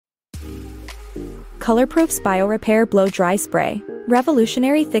Colorproof's Biorepair Blow Dry Spray.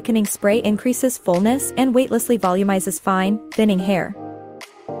 Revolutionary thickening spray increases fullness and weightlessly volumizes fine, thinning hair.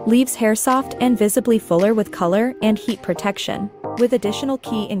 Leaves hair soft and visibly fuller with color and heat protection. With additional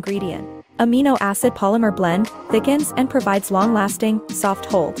key ingredient, amino acid polymer blend, thickens and provides long-lasting, soft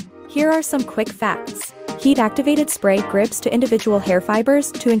hold. Here are some quick facts. Heat-activated spray grips to individual hair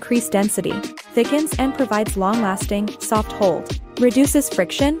fibers to increase density, thickens and provides long-lasting, soft hold, reduces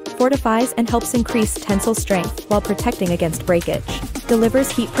friction, fortifies and helps increase tensile strength while protecting against breakage,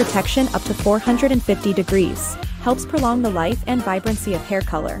 delivers heat protection up to 450 degrees, helps prolong the life and vibrancy of hair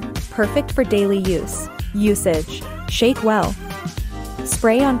color, perfect for daily use. Usage: shake well.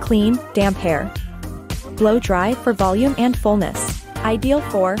 Spray on clean, damp hair. Blow dry for volume and fullness. Ideal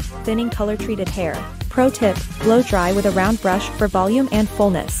for thinning color-treated hair. Pro tip: blow dry with a round brush for volume and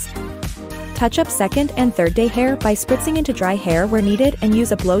fullness. Touch up second and third day hair by spritzing into dry hair where needed and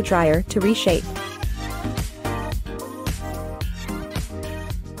use a blow dryer to reshape.